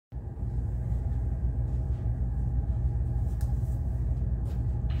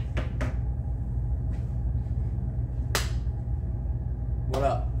What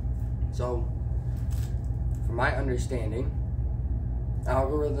up? So, from my understanding,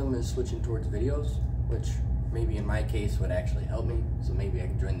 algorithm is switching towards videos, which maybe in my case would actually help me. So maybe I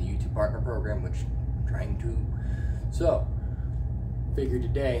can join the YouTube partner program, which I'm trying to. So, figured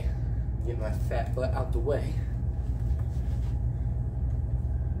today, get my fat butt out the way.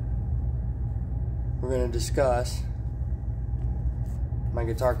 We're gonna discuss my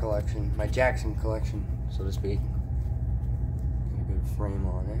guitar collection, my Jackson collection, so to speak. Get a good frame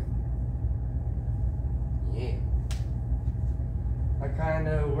on it. Yeah. I kind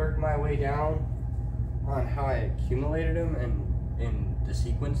of worked my way down on how I accumulated them and in the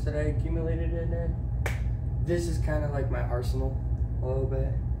sequence that I accumulated it in. This is kind of like my arsenal a little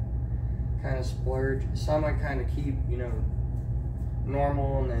bit. Kind of splurge. Some I kind of keep, you know,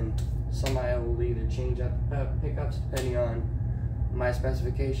 normal, and then some I will either change up pickups depending on my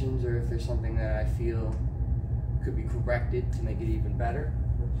specifications, or if there's something that I feel could be corrected to make it even better.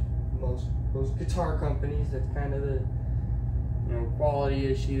 Which most guitar companies, that's kind of the, you know, quality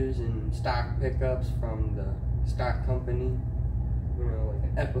issues and stock pickups from the stock company. You know, like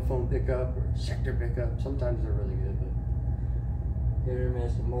an Epiphone pickup or a Sector pickup. Sometimes they're really good, but hit or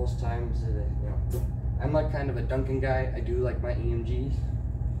miss. And most times, you know, I'm like kind of a Duncan guy. I do like my EMGs,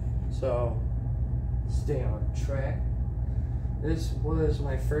 so stay on track. This was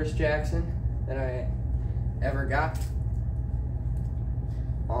my first Jackson that I ever got.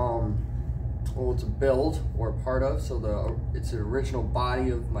 Well, it's a build or a part of, so it's the original body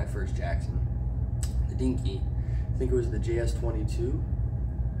of my first Jackson, the Dinky. I think it was the JS22.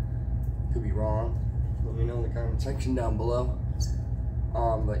 Could be wrong. Let me know in the comment section down below.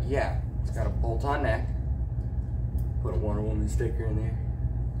 But yeah, it's got a bolt-on neck. Put a Wonder Woman sticker in there.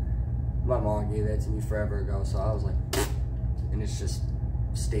 My mom gave that to me forever ago, so I was like, and it's just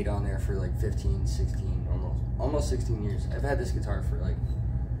stayed on there for like 15, 16, almost 16 years. I've had this guitar for like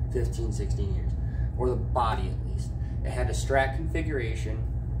 15, 16 years, or the body at least. It had a Strat configuration.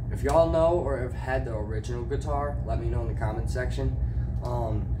 If y'all know or have had the original guitar, let me know in the comment section.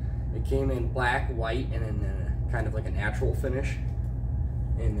 It came in black, white, and then kind of like a natural finish.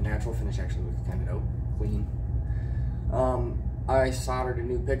 And the natural finish actually was kind of dope, clean. I soldered a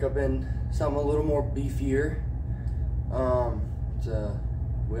new pickup in, something a little more beefier.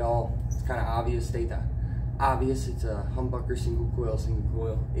 It's kind of obvious, state that obvious. It's a humbucker single coil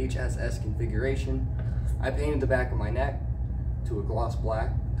HSS configuration. I painted the back of my neck to a gloss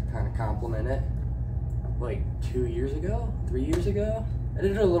black to kind of complement it, like 3 years ago. I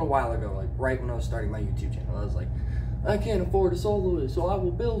did it a little while ago, like right when I was starting my YouTube channel. I was like, I can't afford a soloist, so I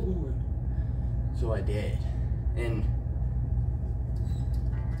will build one. So I did, and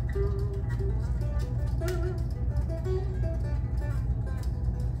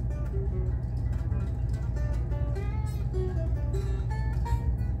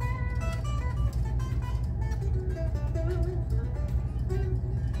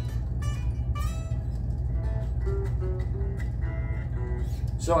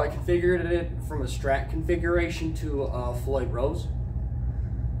so I configured it from a Strat configuration to a Floyd Rose.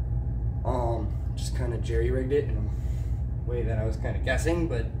 Just kind of jerry-rigged it in a way that I was kind of guessing,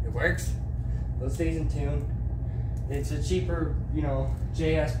 but it works. So it stays in tune. It's a cheaper, you know,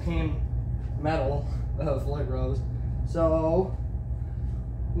 JS pan metal Floyd Rose. So,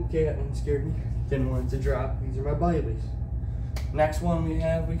 okay, that one scared me. Didn't want it to drop. These are my Bileys. Next one we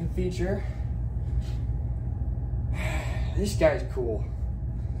can feature. This guy's cool.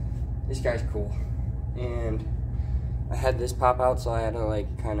 And I had this pop out, so I had to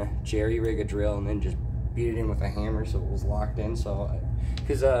like kind of jerry rig a drill and then just beat it in with a hammer so it was locked in. So,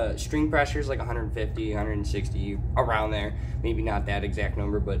 because string pressure is like 150, 160, around there. Maybe not that exact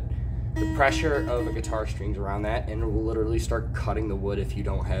number, but the pressure of a guitar string's around that, and it will literally start cutting the wood if you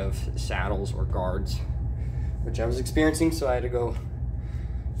don't have saddles or guards, which I was experiencing. So I had to go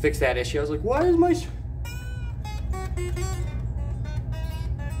fix that issue. I was like, why is my...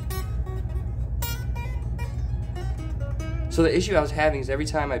 So the issue I was having is every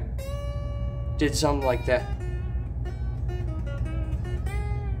time I did something like that,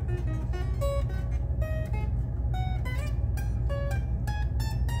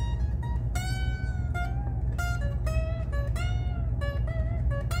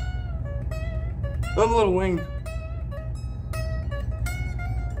 I'm a little winged.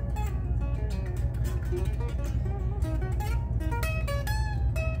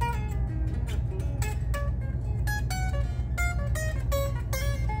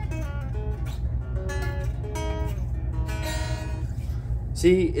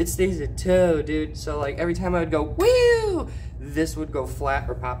 See, it stays at toe, dude. So like every time I would go, woo, this would go flat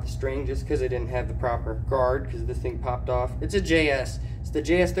or pop the string just because I didn't have the proper guard because this thing popped off. It's a JS. It's It's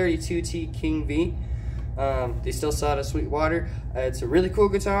the JS32T King V. They still sell it at Sweetwater. It's a really cool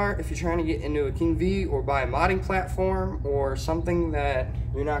guitar if you're trying to get into a King V or buy a modding platform or something that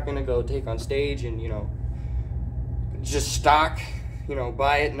you're not gonna go take on stage and, you know, just stock, you know,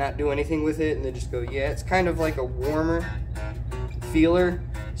 buy it and not do anything with it and then just go, yeah. It's kind of like a warmer feeler.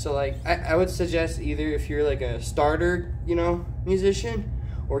 So like I would suggest either if you're like a starter, you know, musician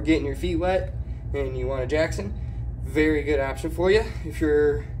or getting your feet wet and you want a Jackson, very good option for you. If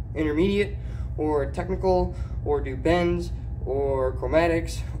you're intermediate or technical or do bends or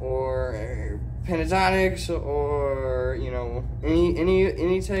chromatics or pentatonics or, you know,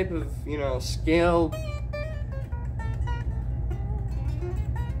 any type of, you know, scale,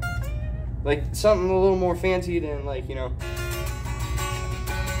 like something a little more fancy than, like, you know,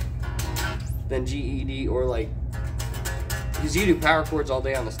 than GED, or like, because you do power chords all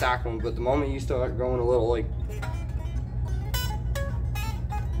day on the stock one, but the moment you start going a little like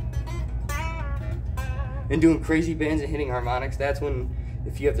and doing crazy bends and hitting harmonics, that's when,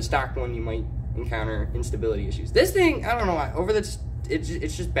 if you have the stock one, you might encounter instability issues. This thing, I don't know why,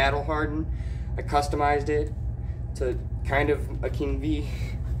 it's just battle hardened. I customized it to kind of a King V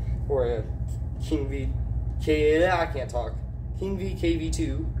or a King V King V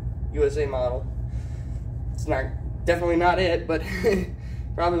KV2 USA model. It's definitely not it, but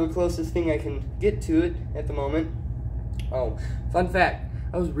probably the closest thing I can get to it at the moment. Oh, fun fact.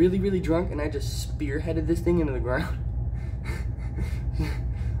 I was really, really drunk and I just spearheaded this thing into the ground.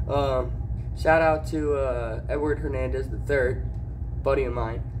 Shout out to Edward Hernandez III, buddy of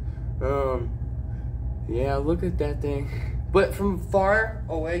mine. Yeah, look at that thing. But from far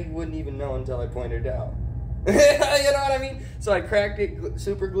away, you wouldn't even know until I pointed it out. You know what I mean? So I cracked it,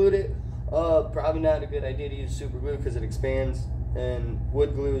 super glued it. Probably not a good idea to use super glue because it expands, and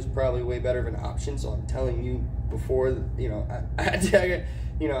wood glue is probably way better of an option. So I'm telling you before, you know, I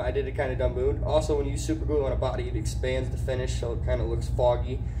did it kind of dumb mood. Also, when you use super glue on a body, it expands the finish, so it kind of looks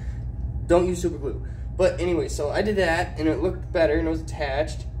foggy. Don't use super glue. But anyway, so I did that, and it looked better, and it was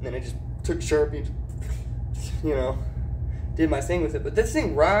attached. And then I just took Sharpie, you know, did my thing with it. But this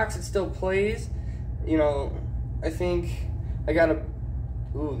thing rocks. It still plays. You know, I think I got a.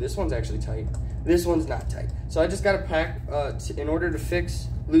 Ooh, this one's actually tight. This one's not tight. So I just got a pack in order to fix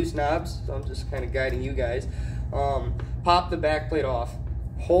loose knobs. So I'm just kind of guiding you guys. Pop the back plate off,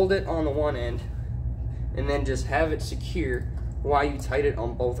 hold it on the one end, and then just have it secure while you tight it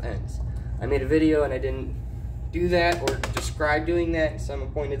on both ends. I made a video and I didn't do that or describe doing that.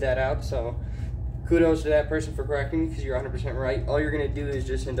 Someone pointed that out. So kudos to that person for correcting me, because you're 100% right. All you're gonna do is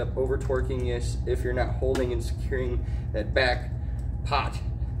just end up over torquing this if you're not holding and securing that back pot.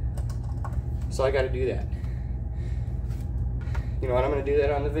 So I gotta do that. You know what, I'm gonna do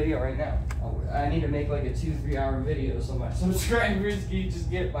that on the video right now. I need to make like a 2-3 hour video so my subscribers can just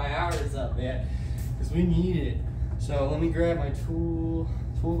get my hours up, man. Because we need it. So let me grab my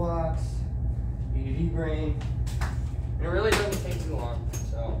toolbox, EDD brain. And it really doesn't take too long.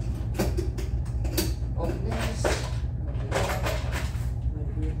 So open this, a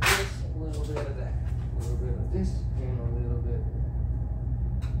little bit of this, a little bit of that, a little bit of this, and a little bit.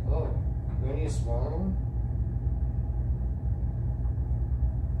 Oh, do I need a smaller one?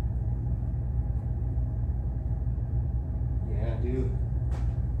 Yeah, dude.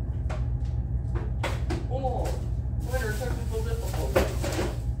 Oh, minor technical difficulties.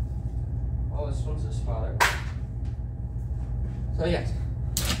 Oh, this one's a smaller. So yes.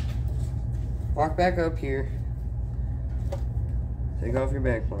 Walk back up here. Take off your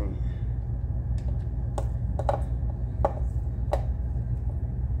back plane.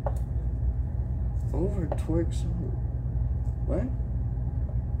 Over torque some. What?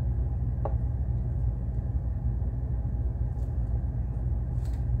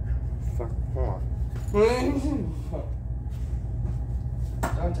 Fuck, hold on.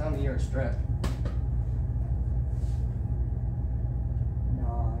 Don't tell me you're strapped. No,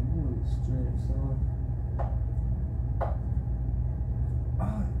 I knew it was strapped, so.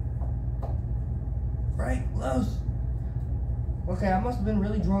 Right, close. Okay, I must have been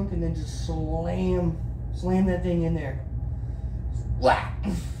really drunk and then just slam that thing in there. Whack!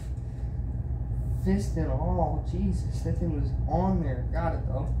 Fist and all, Jesus, that thing was on there. Got it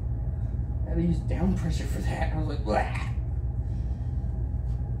though. I had to use down pressure for that. I was like, whack!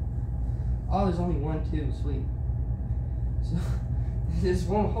 Oh, there's only one too, sweet. So, this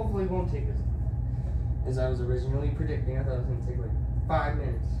won't, hopefully won't take as I was originally predicting. I thought it was gonna take like 5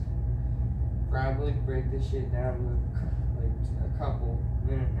 minutes. Probably break this shit down to like a couple,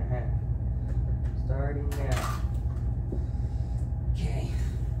 minute and a half. Starting now. Okay.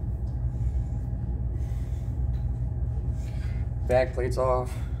 back plates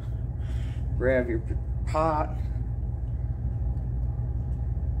off. Grab your pot.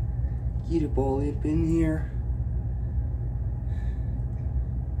 Get it all up in here.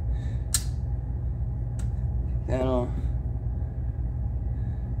 That off.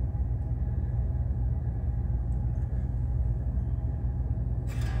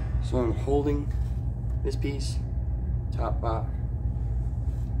 So I'm holding this piece, top pot.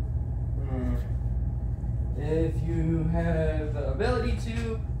 If you have the ability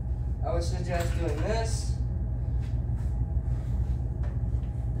to, I would suggest doing this.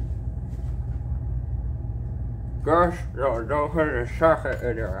 Gosh, don't put a socket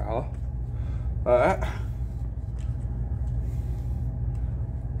in there, Al. Alright.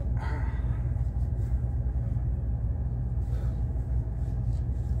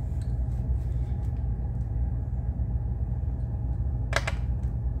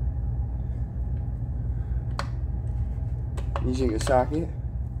 Using a socket.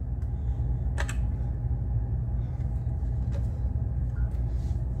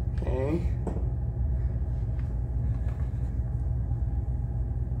 Okay.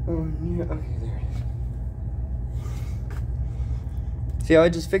 Oh, yeah. Okay, there it is. See how I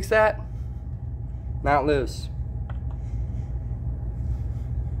just fixed that? Not loose.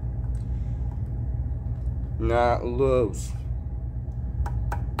 Not loose.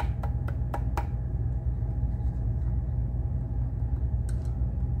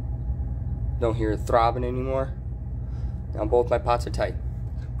 Don't hear it throbbing anymore. Now both my pots are tight.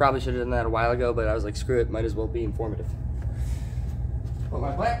 Probably should have done that a while ago, but I was like, screw it, might as well be informative. Put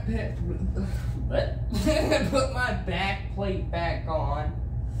my back put my back plate back on.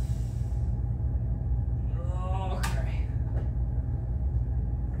 Okay.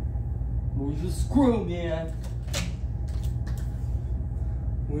 Where's the screw, man?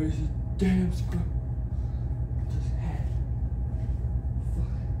 Where's the damn screw?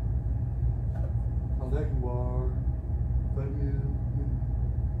 There you are. But you.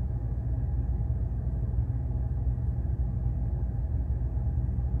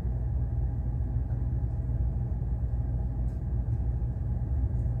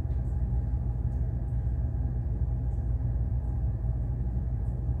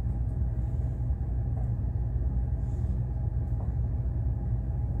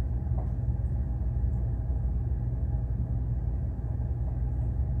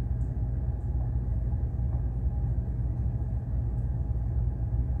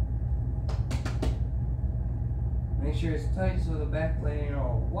 Make sure it's tight so the back plate ain't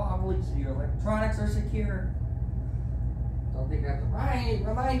all wobbly, so your electronics are secure. Don't think I have to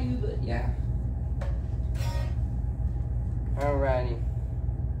remind you, but yeah. Alrighty.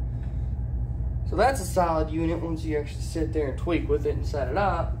 So that's a solid unit once you actually sit there and tweak with it and set it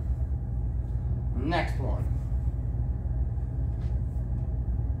up. Next one.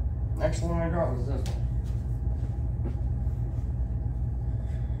 Next one I got was this one.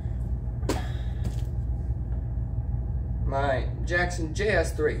 My Jackson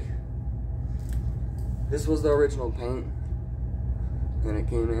JS3. This was the original paint when it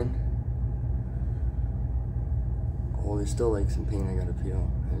came in. Oh, there's still like some paint I gotta peel.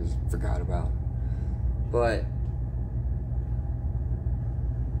 I just forgot about. But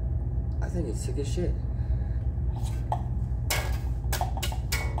I think it's sick as shit.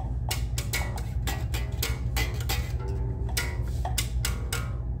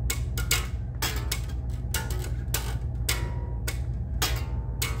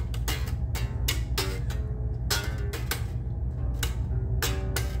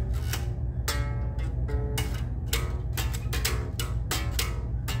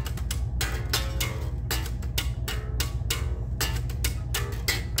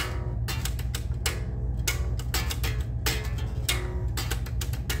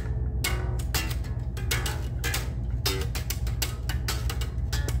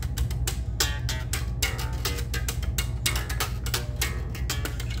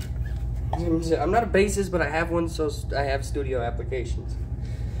 I'm not a bassist, but I have one, so I have studio applications.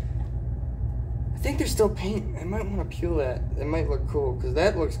 I think there's still paint. I might want to peel that. It might look cool, because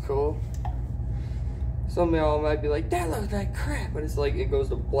that looks cool. Some of y'all might be like, that looks like crap, but it's like, it goes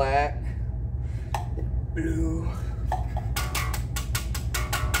to black, blue.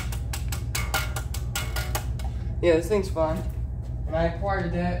 Yeah, this thing's fun. And I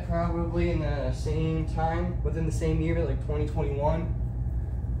acquired that probably in the same time, within the same year, like 2021.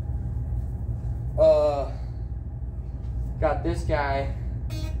 Got this guy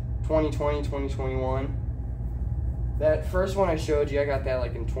 2020, 2021. That first one I showed you, I got that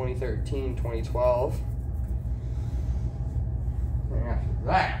like in 2013, 2012. And after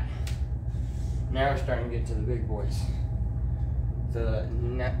that, now we're starting to get to the big boys. the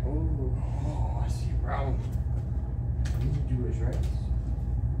neck. Oh, I see a problem. What I need to do is right.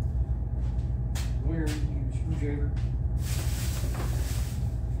 Where are you, screwdriver?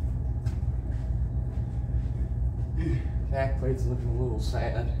 Back plate's looking a little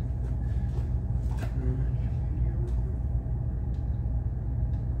sad.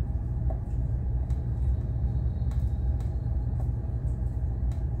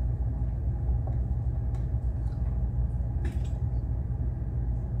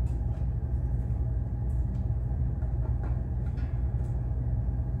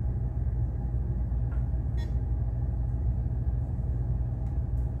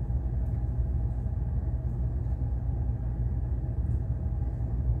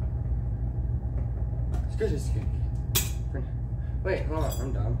 Good as it can be. Wait, hold on,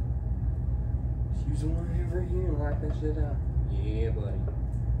 I'm done. Just use the one I have right here and lock that shit out. Yeah, buddy.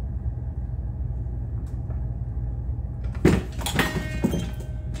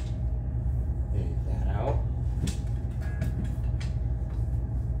 Take that out.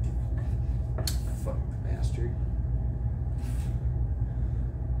 Fuck bastard.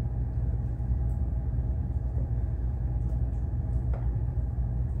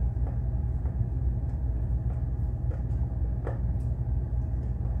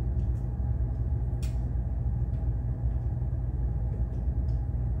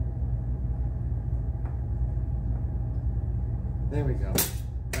 There we go.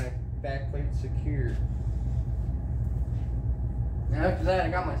 Back plate secured. Now after that, I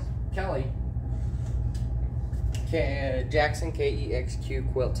got my Kelly Jackson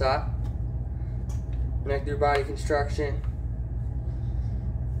kexq quilt top. Neck through body construction.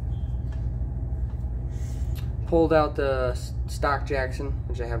 Pulled out the stock Jackson,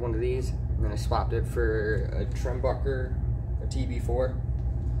 which I had one of these, and then I swapped it for a Trembucker, a TB4.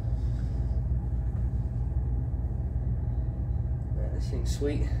 This thing's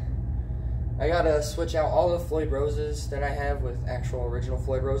sweet. I gotta switch out all the Floyd roses that I have with actual original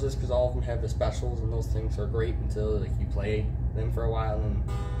Floyd roses, because all of them have the specials, and those things are great until like you play them for a while, and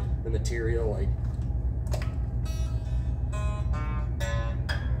the material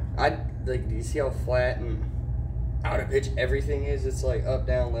do you see how flat and out of pitch everything is? It's like up,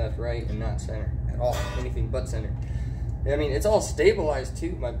 down, left, right, and not center at all. Anything but center. I mean, it's all stabilized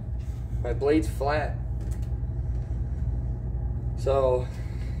too. My blade's flat. So,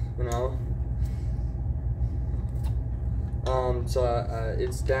 you know,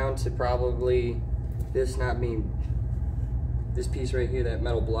 it's down to probably this not being, this piece right here, that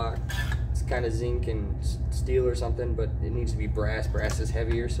metal block, it's kind of zinc and steel or something, but it needs to be brass. Brass is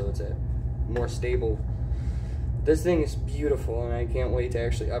heavier, so it's a more stable. This thing is beautiful, and I can't wait to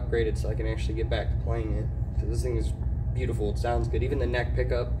actually upgrade it so I can actually get back to playing it, because this thing is beautiful. It sounds good. Even the neck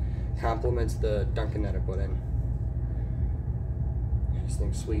pickup complements the Duncan that I put in. This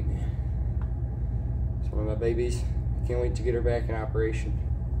thing's sweet, man. It's one of my babies. Can't wait to get her back in operation.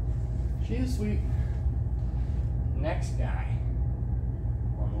 She is sweet. Next guy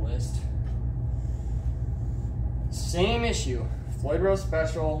on the list. Same issue. Floyd Rose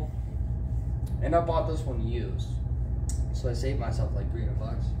Special. And I bought this one used. So I saved myself like $300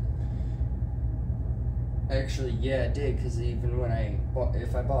 bucks. Actually, yeah, I did, because even when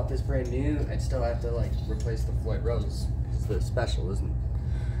if I bought this brand new, I'd still have to like replace the Floyd Rose. The special isn't.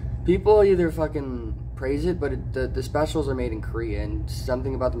 People either fucking praise it, but the specials are made in Korea, and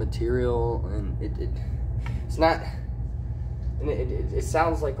something about the material, and it's not. And it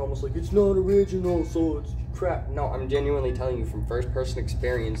sounds like almost like it's not original, so it's crap. No, I'm genuinely telling you from first-person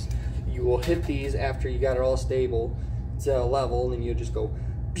experience. You will hit these after you got it all stable to a level, and then you just go,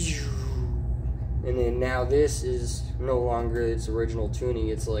 and then now this is no longer its original tuning.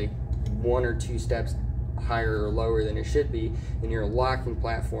 It's like 1 or 2 steps higher or lower than it should be in your locking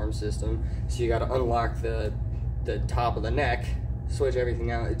platform system. So you got to unlock the top of the neck, switch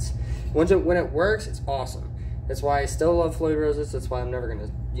everything out. When it works, it's awesome. That's why I still love Floyd Roses. That's why I'm never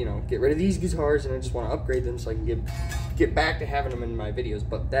gonna get rid of these guitars, and I just want to upgrade them so I can get back to having them in my videos.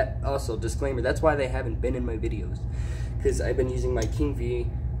 But that also, disclaimer, that's why they haven't been in my videos, because I've been using my King V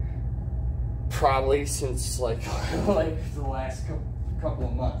probably since like the last couple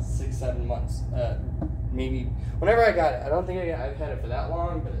of months, 6-7 months. Maybe whenever I got it. I don't think I've had it for that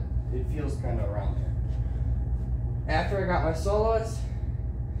long, but it feels kind of around there. After I got my Soloist,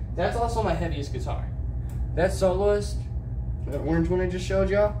 that's also my heaviest guitar. That Soloist, that orange one I just showed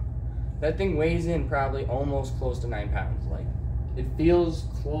y'all, that thing weighs in probably almost close to 9 pounds. Like, it feels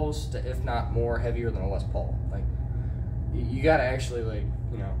close to, if not more, heavier than a Les Paul. Like, you gotta actually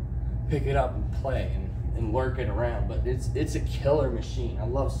pick it up and play and lurk it around. But it's a killer machine. I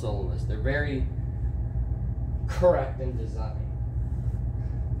love Soloists. They're very correct in design.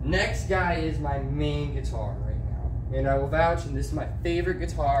 Next guy is my main guitar right now, and I will vouch, and this is my favorite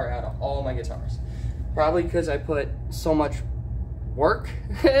guitar out of all my guitars. Probably because I put so much work.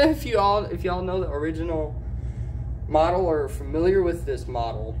 if y'all know the original model or are familiar with this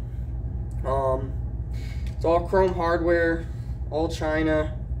model, it's all chrome hardware, all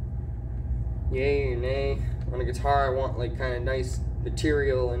China. Yay or nay. On a guitar, I want like kind of nice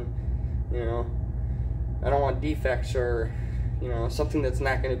material, and you know, I don't want defects or, you know, something that's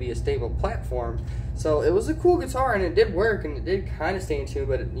not going to be a stable platform. So it was a cool guitar, and it did work, and it did kind of stay in tune.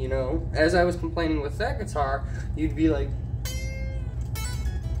 But you know, as I was complaining with that guitar, you'd be like,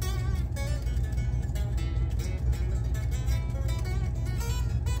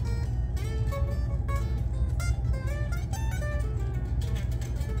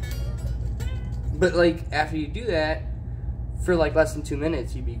 but like after you do that for like less than 2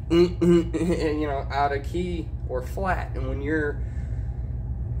 minutes, you'd be you know, out of key or flat. And when you're,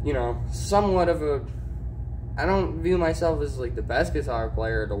 you know, somewhat of a, I don't view myself as like the best guitar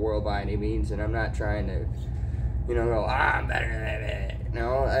player in the world by any means, and I'm not trying to, you know, go, I'm better than that.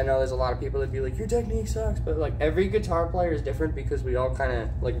 No, I know there's a lot of people that be like, your technique sucks, but like every guitar player is different, because we all kind of,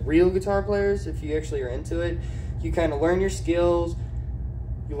 like real guitar players, if you actually are into it, you kind of learn your skills,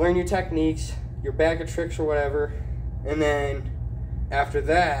 you learn your techniques, your bag of tricks or whatever, and then after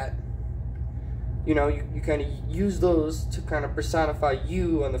that, you know, you kind of use those to kind of personify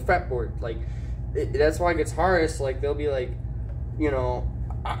you on the fretboard. Like, that's why guitarists, like, they'll be like, you know,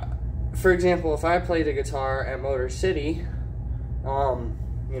 for example, if I play the guitar at Motor City,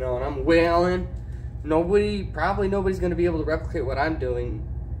 you know, and I'm wailing, probably nobody's going to be able to replicate what I'm doing,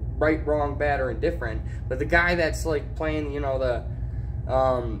 right, wrong, bad, or indifferent. But the guy that's, like, playing, you know, the,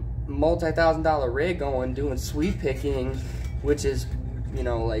 multi-$1,000 rig going, doing sweep picking, which is, you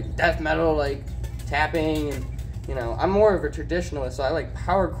know, like death metal, like tapping, and you know, I'm more of a traditionalist, so I like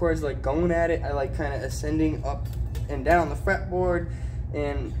power chords, like going at it. I like kind of ascending up and down the fretboard,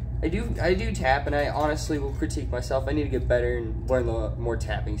 and I do tap, and I honestly will critique myself. I need to get better and learn the more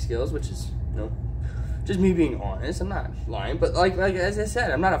tapping skills, which is, you know, just me being honest. I'm not lying, but like as I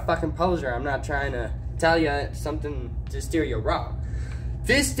said, I'm not a fucking poser. I'm not trying to tell you something to steer you wrong.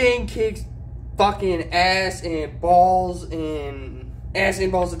 This thing kicks fucking ass and balls at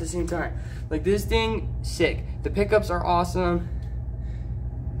the same time. Like, this thing, sick. The pickups are awesome.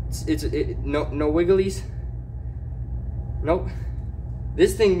 No wigglies. Nope.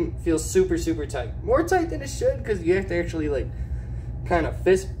 This thing feels super, super tight. More tight than it should, because you have to actually, like, kind of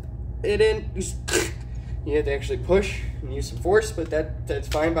fist it in. You have to actually push and use some force, but that's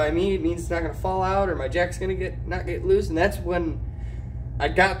fine by me. It means it's not going to fall out, or my jack's going to not get loose, and that's when I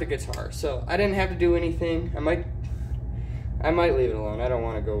got the guitar, so I didn't have to do anything. I might leave it alone. I don't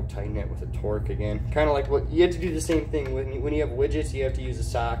want to go tighten it with a torque again. Kind of like what you have to do the same thing when you have widgets. You have to use a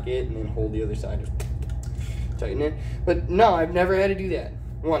socket and then hold the other side, just tighten it. But no, I've never had to do that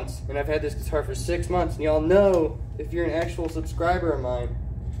once, and I've had this guitar for 6 months. And y'all know, if you're an actual subscriber of mine,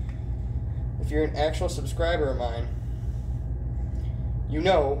 you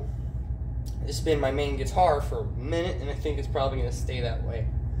know, it's been my main guitar for a minute, and I think it's probably going to stay that way.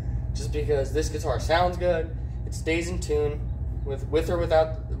 Just because this guitar sounds good, it stays in tune, with or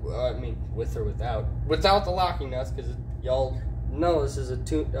without, without the locking nuts, because y'all know this is a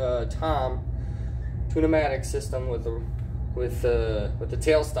Tom tune-o-matic system with the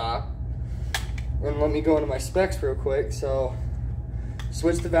tail stop. And let me go into my specs real quick. So,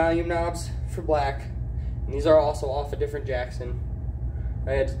 switch the volume knobs for black, and these are also off a different Jackson.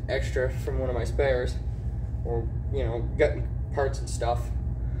 I had extra from one of my spares, or, you know, got parts and stuff.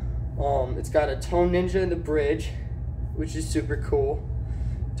 It's got a Tone Ninja in the bridge, which is super cool.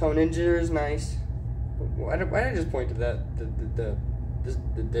 Tone Ninja is nice. Why did I just point to that?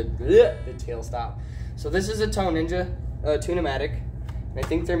 The tail stop. So this is a Tone Ninja tune-o-matic, and I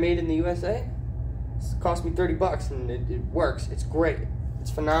think they're made in the USA. It cost me $30, and it works. It's great.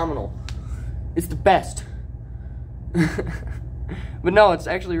 It's phenomenal. It's the best. But no, it's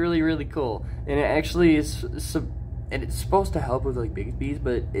actually really, really cool, and it actually is, and it's supposed to help with like Bigsby's,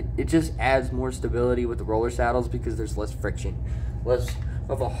 but it just adds more stability with the roller saddles, because there's less friction, less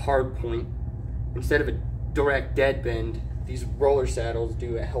of a hard point. Instead of a direct dead bend, these roller saddles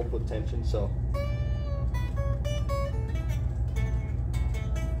do help with tension. So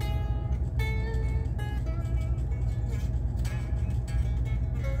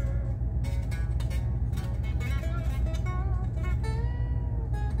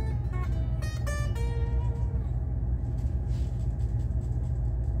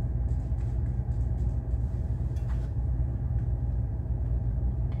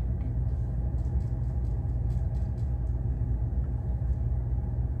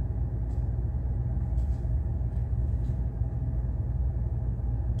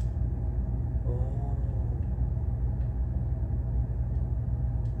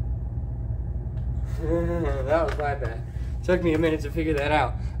That was my bad. Took me a minute to figure that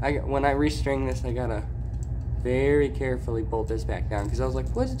out. When I restring this, I gotta very carefully bolt this back down because I was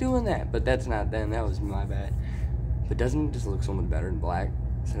like, what's doing that? But that's not then. That was my bad. But doesn't it just look so much better in black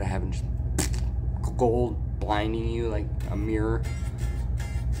instead of having just gold blinding you like a mirror?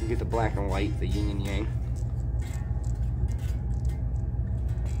 You get the black and white, the yin and yang.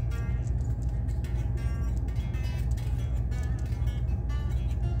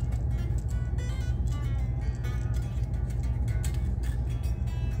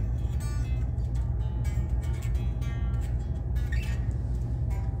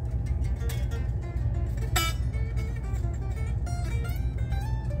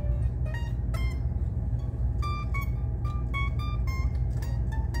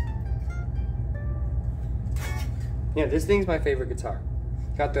 Yeah, this thing's my favorite guitar.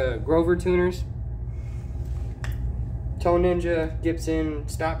 Got the Grover tuners, Tone Ninja, Gibson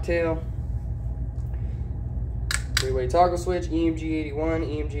stop tail, 3-way toggle switch, EMG 81,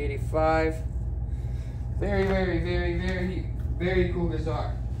 EMG 85. Very, very, very, very, very cool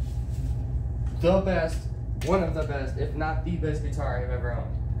guitar. The best, one of the best, if not the best guitar I've ever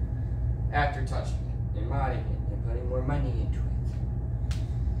owned. After touching it, in my opinion, and putting more money into it.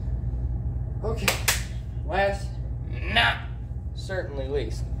 Okay, last, not certainly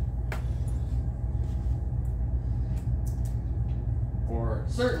least, or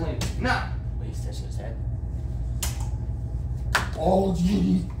certainly not least, I should have said, all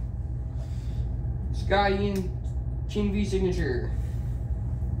GD Sky in KV signature,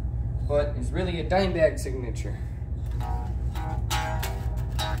 but it's really a dime bag signature.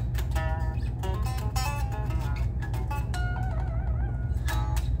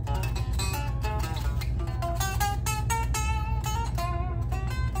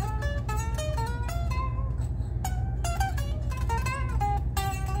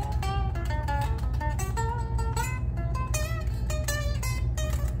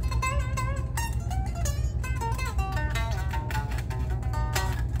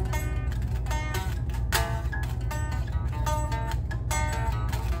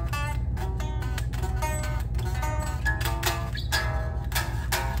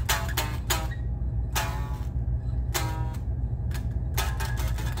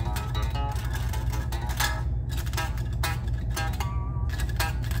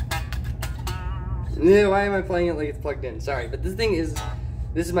 Yeah, why am I playing it like it's plugged in? Sorry, but this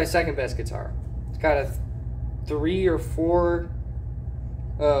is my second best guitar. It's got a 3 or 4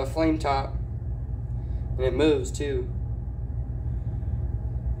 flame top, and it moves too.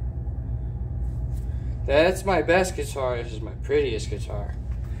 That's my best guitar. This is my prettiest guitar.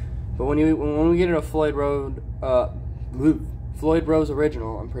 But when we get it a Floyd Rose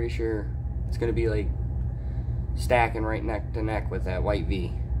original, I'm pretty sure it's gonna be like stacking right neck to neck with that white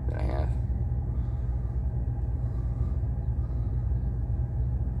V that I have.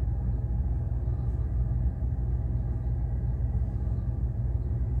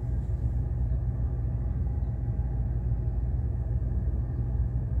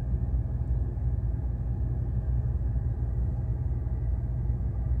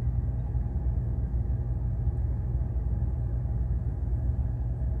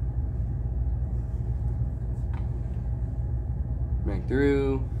 Right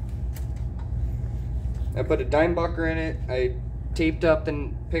through. I put a dime bucker in it. I taped up the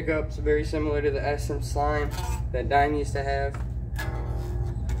pickups very similar to the Essence Slime that Dime used to have.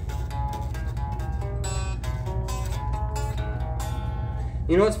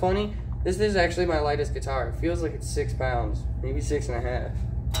 You know what's funny? This is actually my lightest guitar. It feels like it's 6 pounds, maybe 6.5.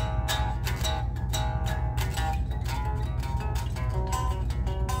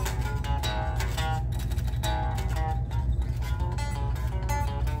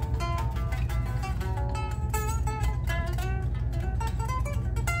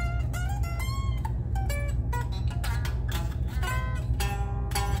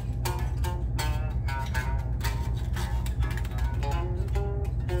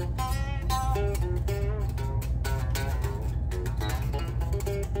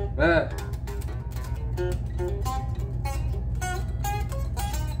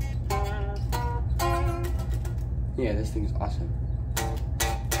 Yeah, this thing's awesome.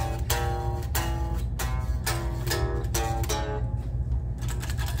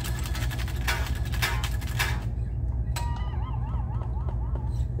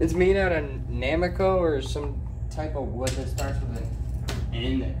 It's made out of Namaco or some type of wood that starts with an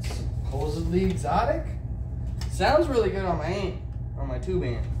N that's supposedly exotic. Sounds really good on my tube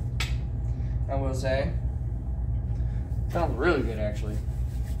amp, I will say. Sounds really good actually.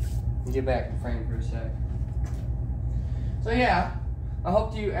 Get back in frame for a sec. So yeah, I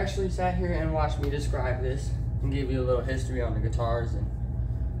hope you actually sat here and watched me describe this and give you a little history on the guitars and,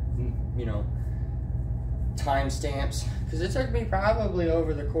 you know, timestamps, because it took me probably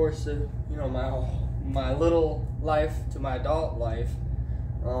over the course of, you know, my little life to my adult life,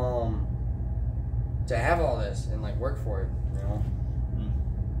 to have all this and like work for it, you know.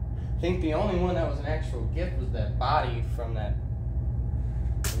 I think the only one that was an actual gift was that body from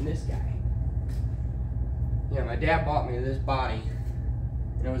this guy. Yeah, my dad bought me this body,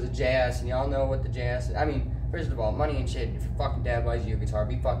 and it was a Jazz, and y'all know what the Jazz is. I mean, first of all, money and shit. If your fucking dad buys you a guitar,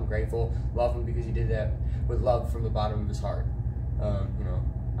 be fucking grateful, love him, because he did that with love from the bottom of his heart. You know,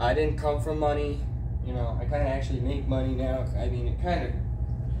 I didn't come from money. You know, I kind of actually make money now. I mean, it kind of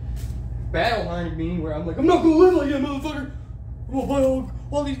battle-hardened me where I'm like, I'm not gonna live like that, motherfucker. I'm gonna buy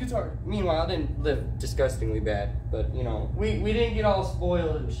all these guitars. Meanwhile, I didn't live disgustingly bad, but you know, we didn't get all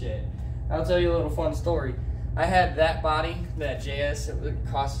spoiled and shit. I'll tell you a little fun story. I had that body, that JS, it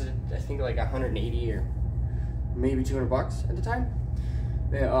costed, I think, like 180 or maybe 200 bucks at the time.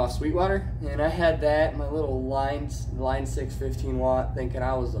 Sweetwater, and I had that, my little line 6 15 watt, thinking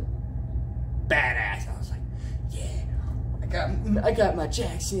I was a badass. I was like, yeah, I got my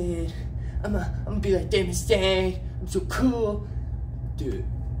Jackson. I'm gonna be like David Stain. I'm so cool, dude.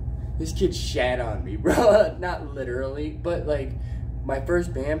 This kid shat on me, bro. Not literally, but like my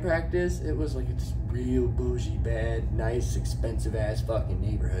first band practice, it was like this real bougie, bad, nice, expensive ass fucking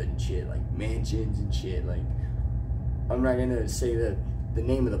neighborhood and shit, like mansions and shit. Like, I'm not gonna say the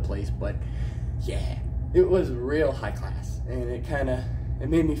name of the place, but yeah, it was real high class, and it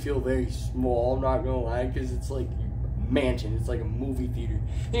made me feel very small. I'm not gonna lie, because it's like a mansion. It's like a movie theater.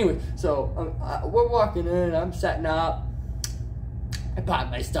 Anyway, so we're walking in. I'm setting up. I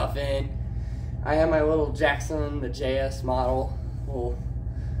pop my stuff in. I have my little Jackson, the JS model,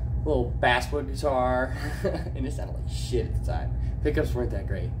 little basswood guitar, and it sounded like shit at the time. Pickups weren't that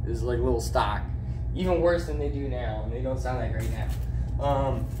great. It was like a little stock, even worse than they do now, and they don't sound that great now.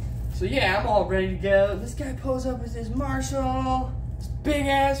 So yeah, I'm all ready to go. This guy pulls up with his Marshall, this big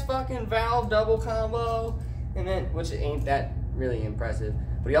ass fucking valve double combo, and then, which ain't that really impressive,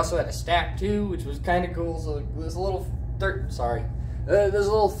 but he also had a stack too, which was kind of cool. So this little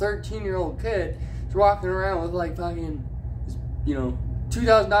 13-year-old kid is walking around with like fucking, you know,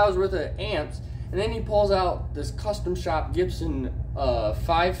 $2,000 worth of amps, and then he pulls out this custom shop Gibson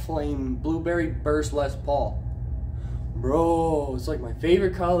 5-flame Blueberry Burst Les Paul. Bro, it's like my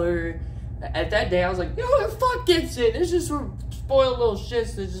favorite color. At that day, I was like, you know what, fuck Gibson. It's just for spoiled little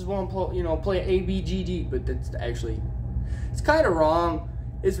shits that just want to, you know, play ABGD. But that's actually, it's kind of wrong.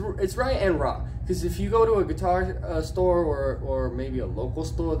 It's right and wrong. Because if you go to a guitar store or maybe a local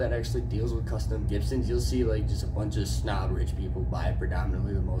store that actually deals with custom Gibsons, you'll see like just a bunch of snob rich people buy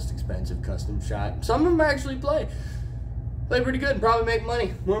predominantly the most expensive custom shot. Some of them actually play pretty good and probably make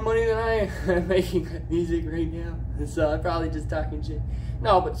money. More money than I am making music right now. So I'm probably just talking shit.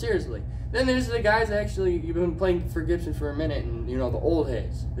 No, but seriously. Then there's the guys that actually, you've been playing for Gibson for a minute, and you know, the old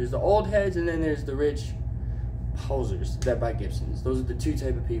heads. There's the old heads, and then there's the rich posers that buy Gibsons. Those are the two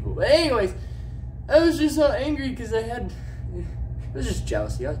type of people. But anyways, I was just so angry because it was just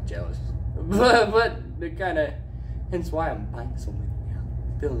jealousy. I was jealous. But it kind of, hence why I'm buying so many now.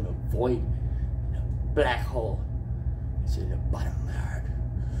 Filling a void, a black hole. It's in the bottom of my heart.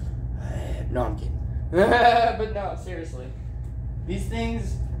 No, I'm kidding. But no, seriously. These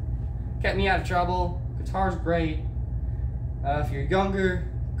things kept me out of trouble. Guitar's great. If you're younger,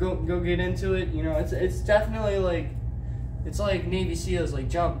 go get into it. You know, it's definitely like, it's like Navy SEALs, like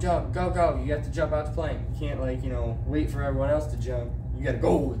jump, jump, go, go. You have to jump out the plane. You can't like, you know, wait for everyone else to jump. You gotta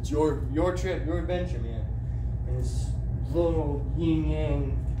go. It's your trip, your adventure, man. And this little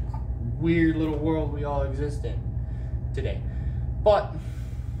yin-yang, weird little world we all exist in today. But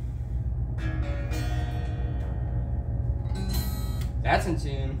that's in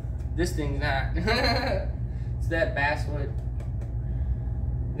tune. This thing's not. It's that basswood.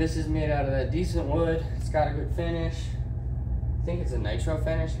 This is made out of that decent wood. It's got a good finish. I think it's a nitro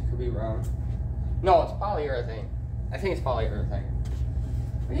finish. It could be wrong. No, it's polyurethane. I think it's polyurethane.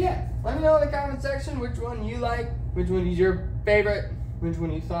 But yeah, let me know in the comment section which one you like, which one is your favorite, which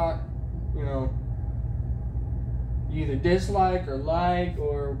one you thought, you know, you either dislike or like,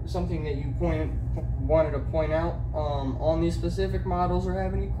 or something that you wanted to point out on these specific models, or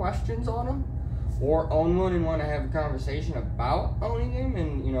have any questions on them, or own one and want to have a conversation about owning them,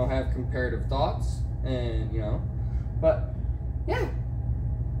 and you know, have comparative thoughts, and you know. But yeah,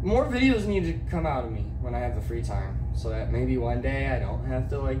 more videos need to come out of me when I have the free time, so that maybe one day I don't have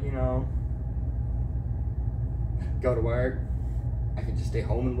to, like, you know, go to work. I can just stay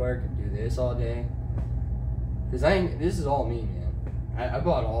home and work and do this all day. Because this is all me, man. I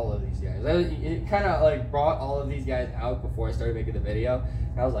bought all of these guys. It kind of like brought all of these guys out before I started making the video.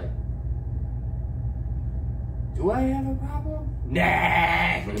 And I was like, do I have a problem?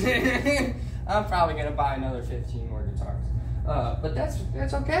 Nah. I'm probably gonna buy another 15 more guitars. But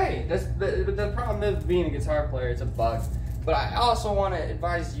that's okay. That's the problem of being a guitar player. It's a bug. But I also want to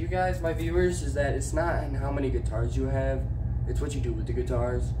advise you guys, my viewers, is that it's not in how many guitars you have. It's what you do with the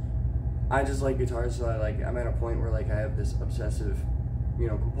guitars. I just like guitars, so I'm at a point where like I have this obsessive,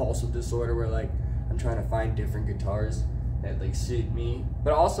 compulsive disorder where like I'm trying to find different guitars that like suit me.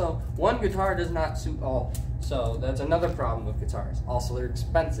 But also, one guitar does not suit all. So that's another problem with guitars. Also, they're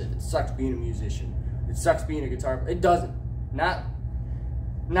expensive. It sucks being a musician. It sucks being a guitar player. It doesn't.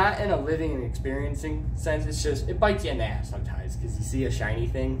 Not in a living and experiencing sense. It's just, it bites you in the ass sometimes because you see a shiny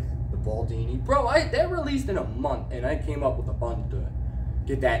thing, the Baldini. Bro, that released in a month, and I came up with a fund to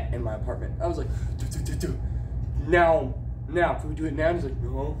get that in my apartment. I was like, now, can we do it now? And he's like,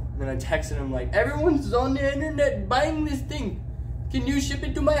 no. And then I texted him like, everyone's on the internet buying this thing. Can you ship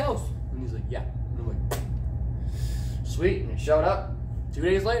it to my house? And he's like, yeah. And I'm like, sweet. And it showed up 2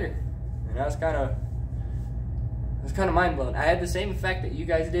 days later. And I was kind of mind blown. I had the same effect that you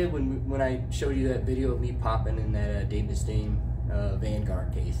guys did when I showed you that video of me popping in that Dave Mustaine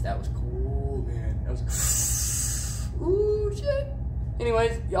Vanguard case. That was cool, man. That was ooh shit.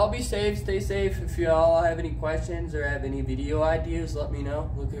 Anyways, y'all be safe, stay safe. If y'all have any questions or have any video ideas, let me know.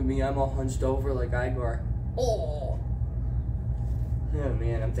 Look at me, I'm all hunched over like Igor. Oh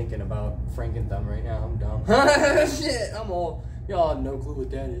man, I'm thinking about Franken-Thumb right now. I'm dumb. Shit, y'all have no clue what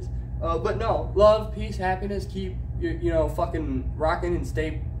that is. But no, love, peace, happiness. Keep fucking rocking and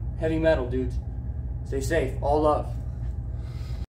stay heavy metal, dudes. Stay safe. All love.